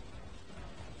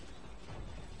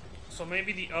 So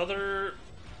maybe the other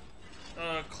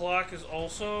clock is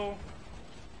also...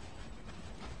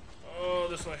 Oh,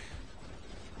 this way.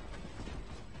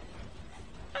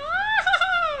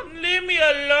 Ah, leave me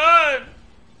alone!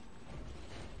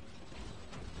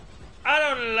 I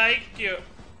don't like you.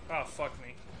 Oh, fuck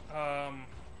me.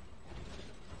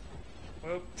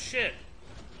 Well, shit.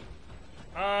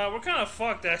 We're kind of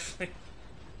fucked, actually.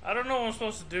 I don't know what I'm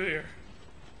supposed to do here.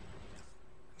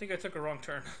 I think I took a wrong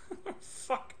turn.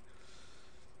 Fuck.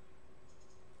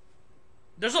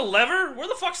 There's a lever? Where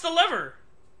the fuck's the lever?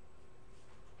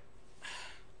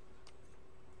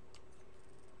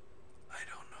 I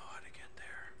don't know how to get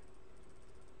there.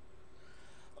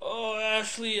 Oh,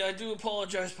 Ashley, I do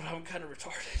apologize, but I'm kind of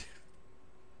retarded.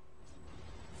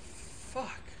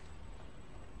 Fuck.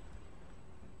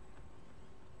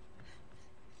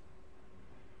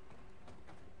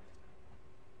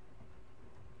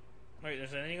 Wait,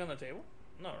 there's anything on the table?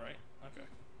 No, right? Okay.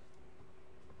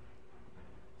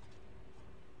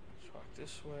 Let's walk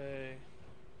this way.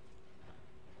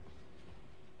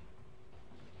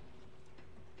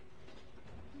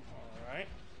 Alright.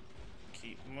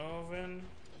 Keep moving.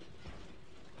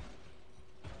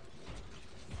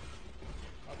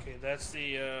 Okay, that's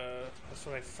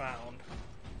what I found.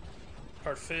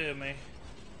 Parfume.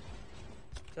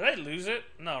 Did I lose it?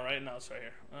 No, right? No, it's right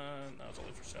here. No, it's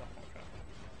only for sale. Okay.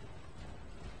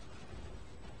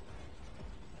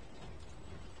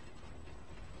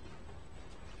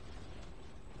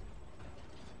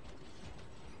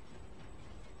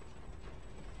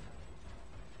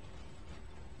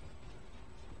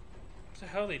 What the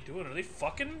hell are they doing? Are they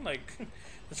fucking? Like,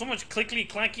 there's so much clickly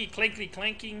clanky, clankly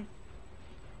clanking.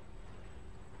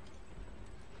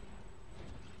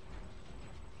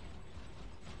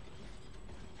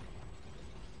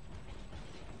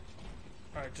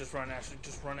 Alright, just run, Ashley.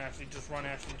 Just run, Ashley. Just run,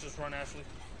 Ashley. Just run, Ashley.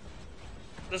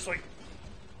 This way.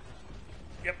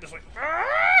 Yep, this way.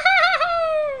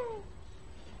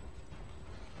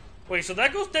 Wait, so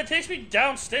that takes me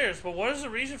downstairs, but what is the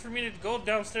reason for me to go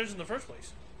downstairs in the first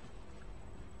place?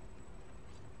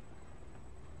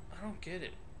 I don't get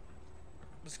it.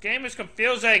 This game is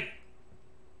confusing.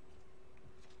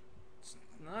 It's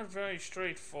not very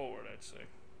straightforward, I'd say.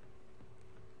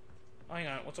 Oh, hang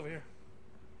on, what's over here?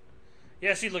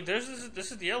 Yeah, see, look, this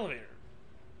is the elevator.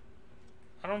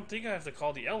 I don't think I have to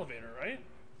call the elevator, right?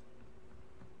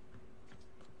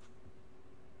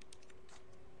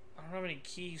 I don't have any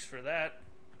keys for that.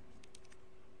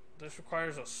 This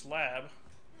requires a slab.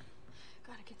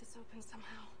 Gotta get this open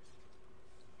somehow.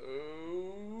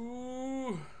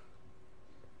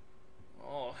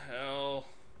 Oh, hell.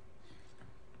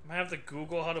 I'm gonna have to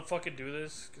Google how to fucking do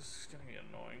this, because it's gonna be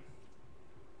annoying.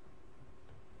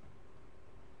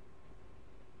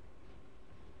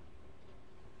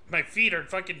 My feet are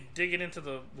fucking digging into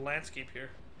the landscape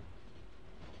here.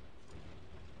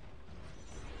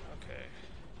 Okay.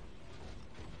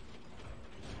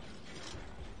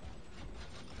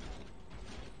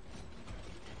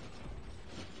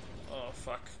 Oh,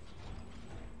 fuck.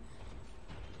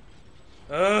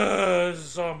 This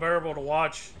is so unbearable to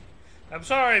watch. I'm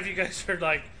sorry if you guys are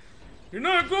like, you're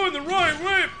not going the right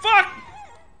way. Fuck!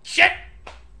 Shit!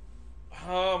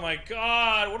 Oh my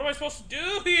god, what am I supposed to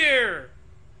do here?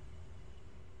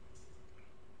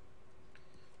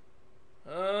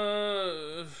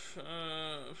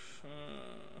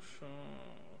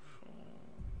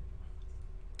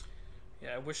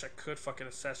 Yeah, I wish I could fucking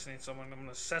assassinate someone. I'm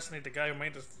gonna assassinate the guy who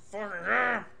made this fucking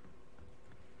game.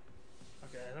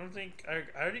 Okay, I don't think I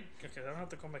already. Okay, I don't have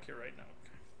to come back here right now.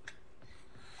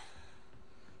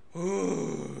 Okay.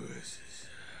 Ooh, this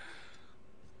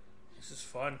is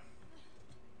fun.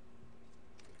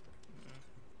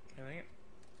 Anything?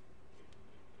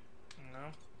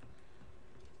 No.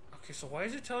 Okay, so why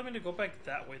is it telling me to go back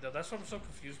that way, though? That's what I'm so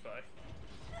confused by.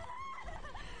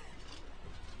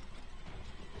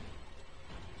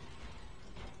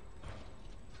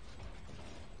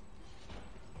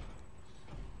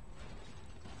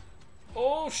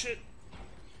 Oh, shit.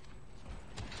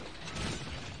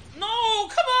 No,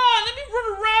 come on! Let me run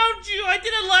around you! I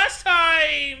did it last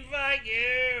time! Fuck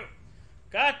you!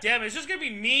 God damn it, it's just gonna be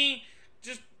me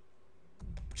just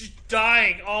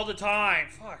dying all the time.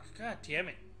 Fuck, god damn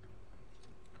it.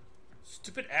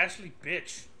 Stupid Ashley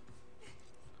bitch.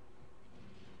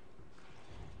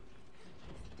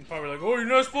 You're probably like, oh, you're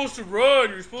not supposed to run,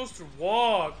 you're supposed to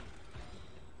walk.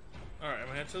 Alright, I'm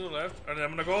gonna head to the left, and then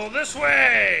I'm gonna go this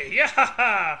way!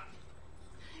 Yeah!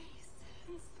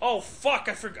 Oh, fuck,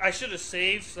 I should have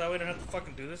saved, so that way I don't have to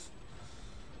fucking do this.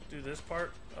 Do this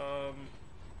part. Okay,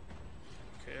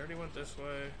 I already went this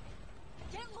way.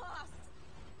 Get lost!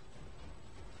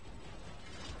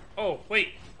 Oh,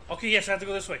 wait. Okay, yes, I have to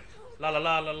go this way. La la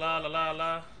la la la la la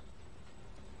la.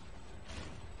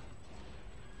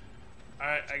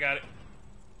 Alright, I got it.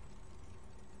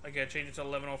 I gotta change it to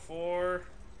 1104.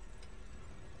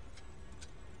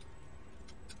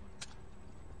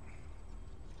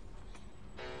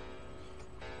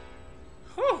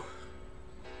 Whew.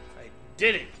 I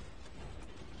did it.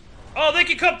 Oh, they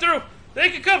can come through. They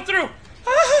can come through.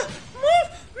 Ah,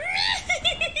 move.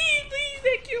 Please,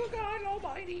 thank you, God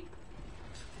Almighty.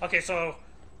 Okay, so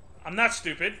I'm not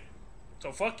stupid.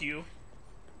 So fuck you.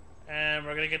 And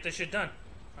we're gonna get this shit done.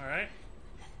 All right.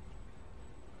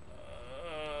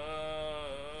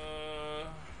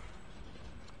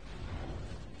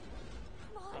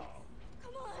 Come on.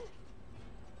 Come on.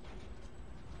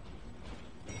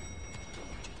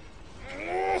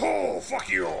 Oh, fuck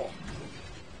you.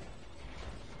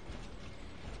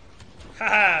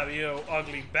 Haha, you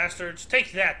ugly bastards.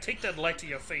 Take that. Take that light to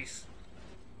your face.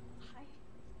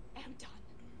 I am done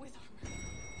with armor.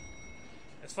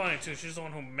 It's funny, too. She's the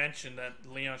one who mentioned that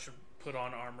Leon should put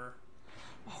on armor.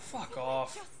 Oh, fuck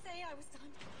off. Just say I was done.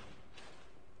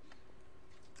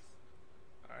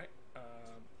 Alright.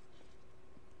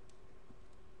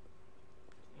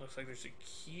 Looks like there's a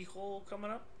keyhole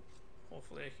coming up.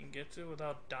 Hopefully I can get to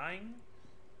without dying.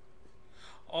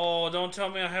 Oh, don't tell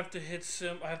me I have to hit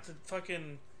I have to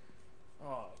fucking...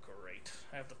 Oh, great.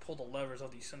 I have to pull the levers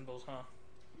of these symbols, huh?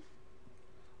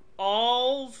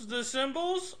 All the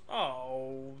symbols?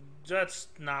 Oh, that's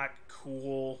not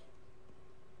cool.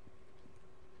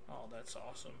 Oh, that's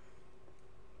awesome.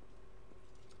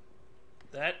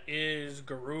 That is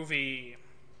groovy.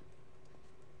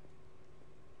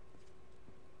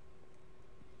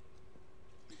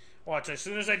 Watch, as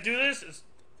soon as I do this,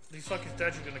 these fucking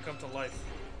statues are gonna come to life.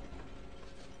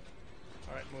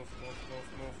 Alright, move.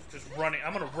 Just run it.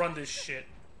 I'm gonna run this shit.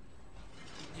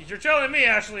 You're telling me,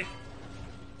 Ashley.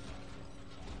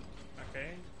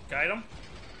 Okay, guide him.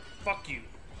 Fuck you.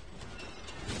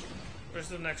 Where's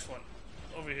the next one?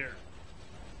 Over here.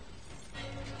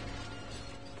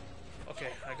 Okay,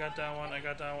 I got that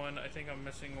one. I think I'm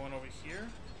missing one over here.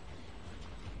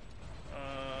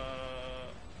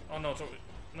 Oh no,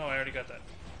 no, I already got that.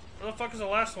 Where the fuck is the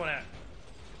last one at?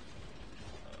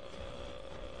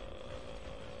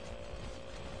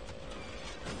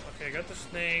 Okay, I got the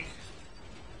snake.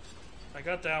 I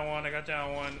got that one.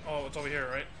 Oh, it's over here,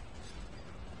 right?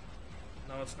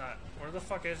 No, it's not. Where the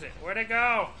fuck is it? Where'd it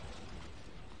go?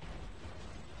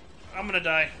 I'm gonna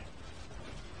die.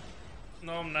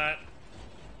 No, I'm not.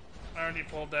 I already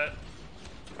pulled that.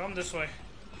 Come this way.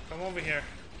 Come over here.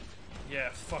 Yeah,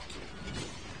 fuck you.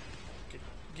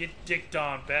 Get dicked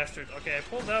on, bastards. Okay, I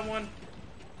pulled that one.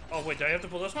 Oh, wait, do I have to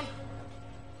pull this one?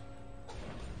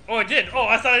 Oh, I did. Oh,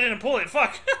 I thought I didn't pull it.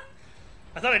 Fuck.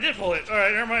 I thought I did pull it.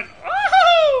 Alright, never mind.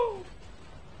 Oh!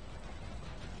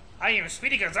 I am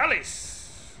Speedy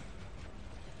Gonzales.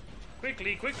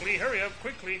 Quickly, hurry up.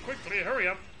 Quickly, hurry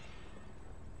up.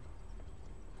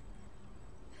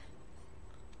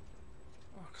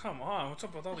 Oh, come on. What's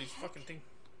up with all these fucking things?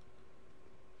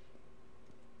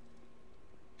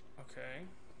 Okay.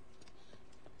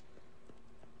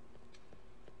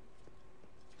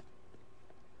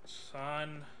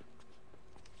 Son.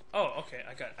 Oh, okay.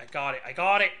 I got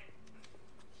it.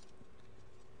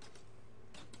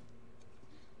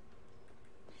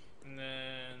 And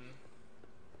then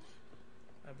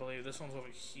I believe this one's over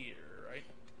here, right?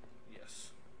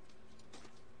 Yes.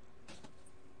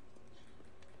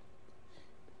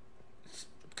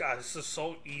 God, this is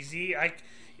so easy. A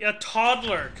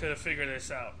toddler could have figured this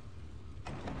out.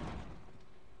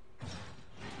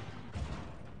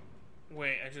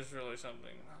 Wait, I just realized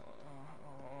something.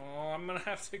 Oh, I'm gonna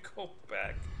have to go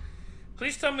back.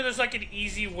 Please tell me there's like an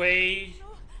easy way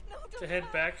to head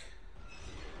back.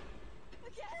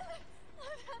 Again,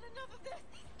 I've had enough of this.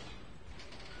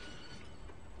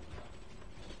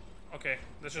 Okay,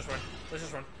 let's just run.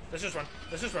 Just run.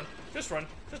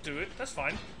 Just do it. That's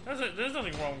fine. There's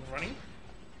nothing wrong with running.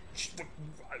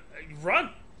 Run!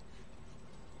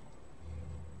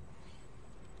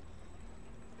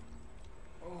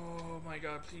 Oh my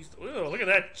god, please. Ew, look at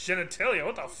that genitalia.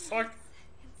 What the fuck?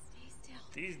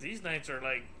 These knights are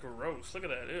like gross. Look at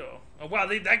that. Ew. Oh wow,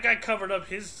 that guy covered up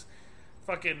his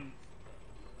fucking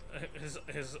his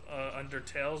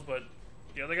undertails, but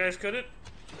the other guys couldn't.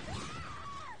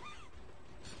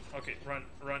 Okay, run,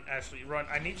 Ashley, run.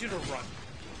 I need you to run.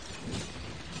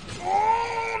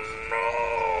 Oh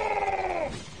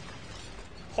no!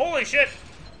 Holy shit!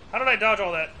 How did I dodge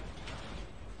all that?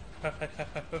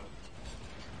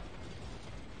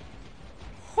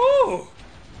 Whew!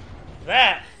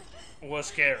 That was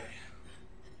scary.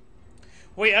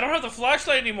 Wait, I don't have the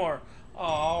flashlight anymore.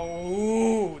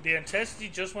 Oh, the intensity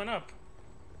just went up.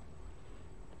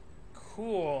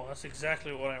 Cool. That's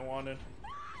exactly what I wanted.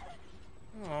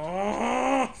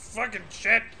 Oh, fucking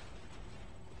shit.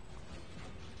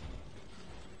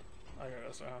 I got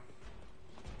this now.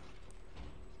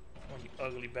 Oh, you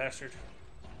ugly bastard.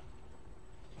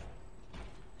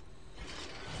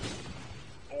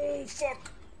 Oh,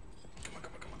 fuck. Come on,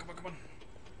 come on, come on, come on, come on.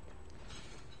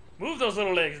 Move those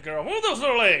little legs, girl. Move those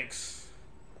little legs.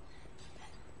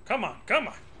 Come on, come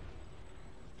on.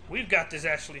 We've got this,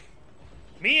 Ashley.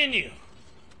 Me and you.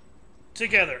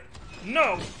 Together.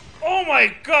 No. Oh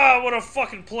my god, what a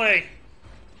fucking play.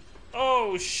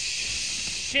 Oh,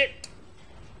 shit.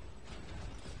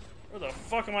 Where the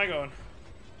fuck am I going?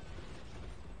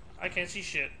 I can't see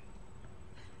shit.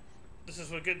 This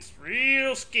is what gets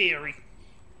real scary.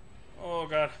 Oh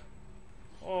god.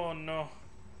 Oh no.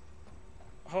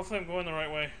 Hopefully I'm going the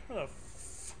right way. Where the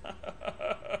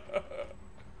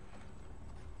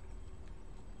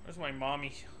Where's my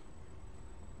mommy?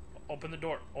 Open the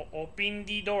door. Open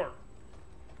the door.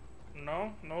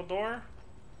 No? No door?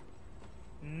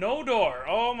 No door.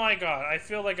 Oh my god. I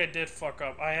feel like I did fuck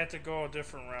up. I had to go a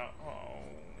different route. Oh.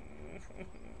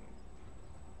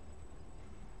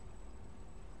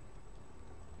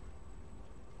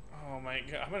 Oh my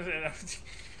god. I'm gonna,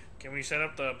 can we set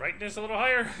up the brightness a little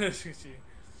higher?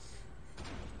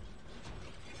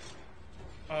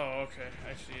 Oh, okay.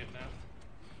 I see it now.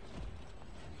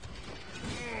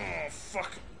 Oh,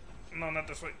 fuck. No, not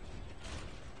this way.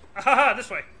 Ah, this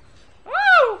way.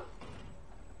 Woo!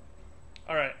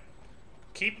 Alright.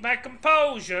 Keep my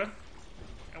composure.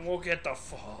 And we'll get the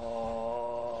fuck.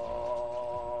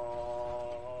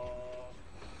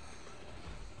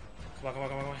 Come on, come on,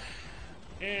 come on, come on.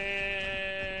 And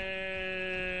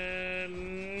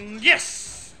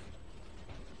yes!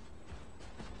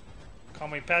 Call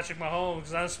me Patrick Mahomes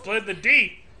because I'm splitting the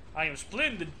D. I am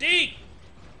splitting the D.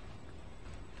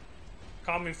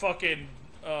 Call me fucking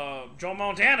Joe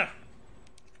Montana.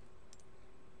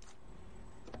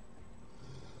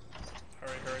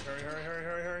 Hurry, hurry, hurry, hurry, hurry,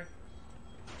 hurry, hurry.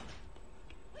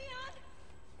 Leon!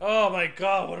 Oh my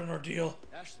god, what an ordeal.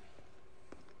 Ashley,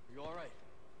 are you alright?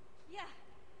 Yeah.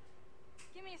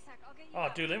 Give me a sec. I'll get you Oh,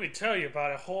 out. dude, let me tell you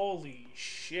about it. Holy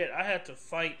shit. I had to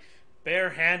fight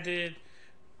barehanded.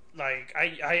 Like,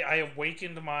 I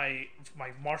awakened my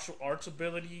martial arts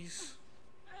abilities.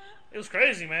 It was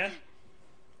crazy, man.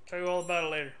 Tell you all about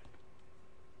it later.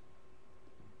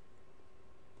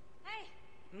 Hey!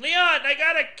 Leon, I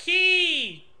got a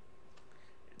key!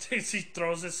 She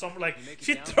throws it somewhere, like,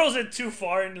 she throws it too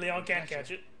far and Leon can't catch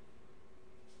it.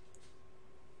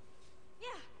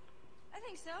 Yeah, I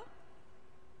think so.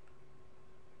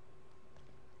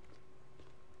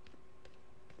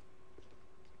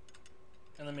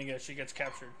 And let me guess, she gets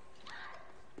captured.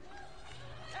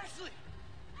 Ashley!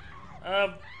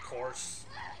 Of course.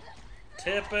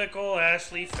 Typical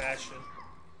Ashley fashion.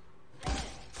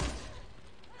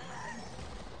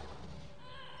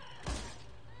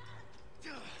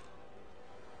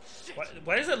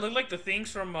 Why does it look like the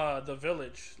things from The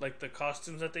Village? Like the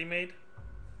costumes that they made?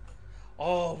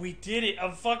 Oh, we did it.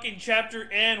 A fucking chapter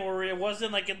end where it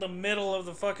wasn't like in the middle of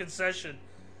the fucking session.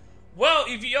 Well,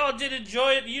 if y'all did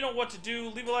enjoy it, you know what to do.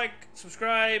 Leave a like,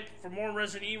 subscribe for more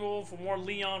Resident Evil, for more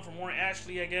Leon, for more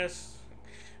Ashley, I guess.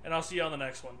 And I'll see you on the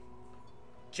next one.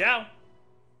 Ciao.